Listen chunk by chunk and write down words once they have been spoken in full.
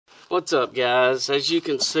What's up, guys? As you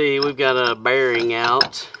can see, we've got a bearing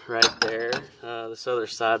out right there. This other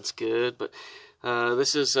side's good, but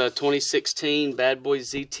this is a 2016 Bad Boy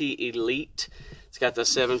ZT Elite. It's got the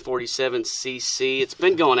 747cc. It's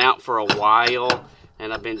been going out for a while,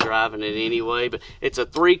 and I've been driving it anyway, but it's a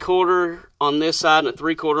 3/4 on this side and a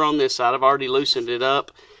 3/4 on this side. I've already loosened it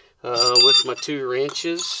up with my 2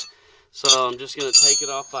 wrenches, so I'm just going to take it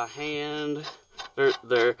off by hand.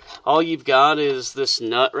 All you've got is this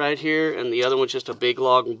nut right here, and the other one's just a big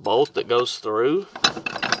long bolt that goes through.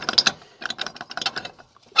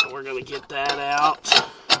 So we're going to get that out.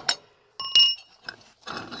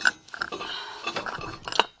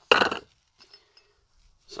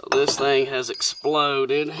 So this thing has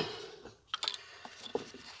exploded.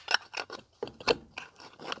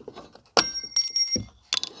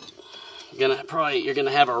 You're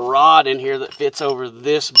gonna have a rod in here that fits over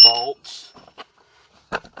this bolt.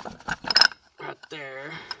 Right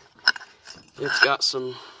there. It's got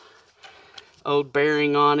some old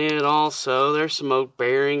bearing on it also. There's some old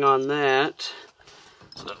bearing on that.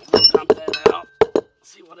 So we'll dump that out.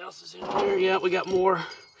 See what else is in there. Yeah, we got more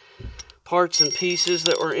parts and pieces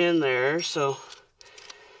that were in there. So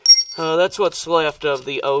that's what's left of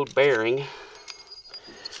the old bearing.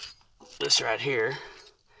 This right here.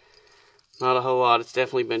 Not a whole lot. It's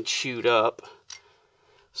definitely been chewed up.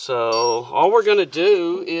 So all we're going to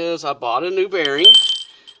do is I bought a new bearing.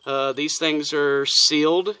 These things are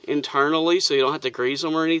sealed internally, so you don't have to grease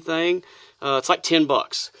them or anything. It's like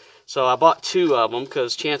 $10. So I bought 2 of them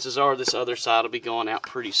because chances are this other side will be going out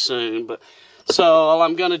pretty soon. So all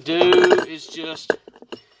I'm going to do is just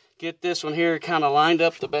get this one here kind of lined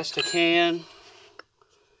up the best I can.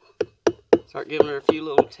 Start giving her a few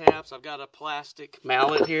little taps. I've got a plastic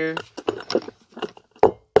mallet here.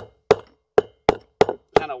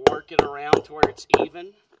 Kind of work it around to where it's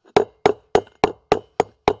even.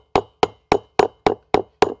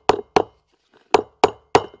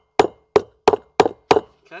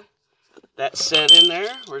 Okay, that's set in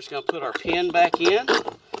there. We're just going to put our pin back in.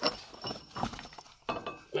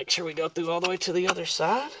 Make sure we go through all the way to the other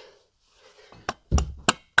side.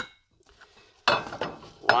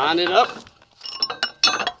 Line it up.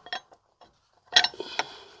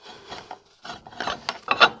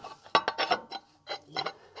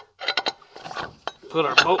 Put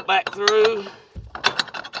our bolt back through.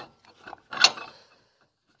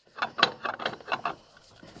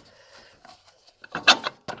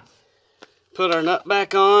 Put our nut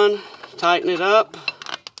back on, tighten it up,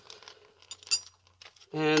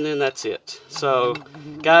 and then that's it. So,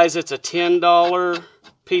 guys, it's a $10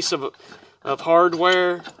 piece of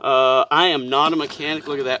hardware. I am not a mechanic.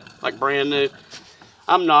 Look at that, like brand new.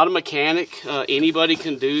 I'm not a mechanic. Anybody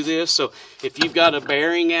can do this. So if you've got a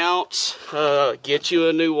bearing out, get you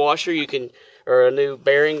a new washer. Or a new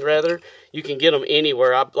bearing rather. You can get them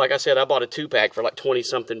anywhere. Like I said, I bought a 2-pack for like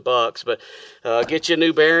 20-something bucks. But get you a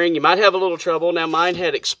new bearing. You might have a little trouble. Now mine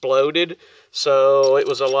had exploded, so it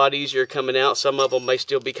was a lot easier coming out. Some of them may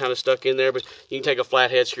still be kind of stuck in there, but you can take a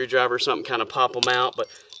flathead screwdriver or something, kind of pop them out. But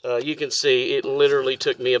you can see it literally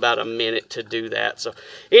took me about a minute to do that. So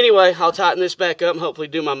anyway, I'll tighten this back up and hopefully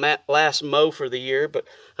do my last mow for the year. But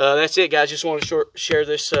that's it, guys. Just want to share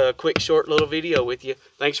this quick, short little video with you.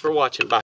 Thanks for watching. Bye.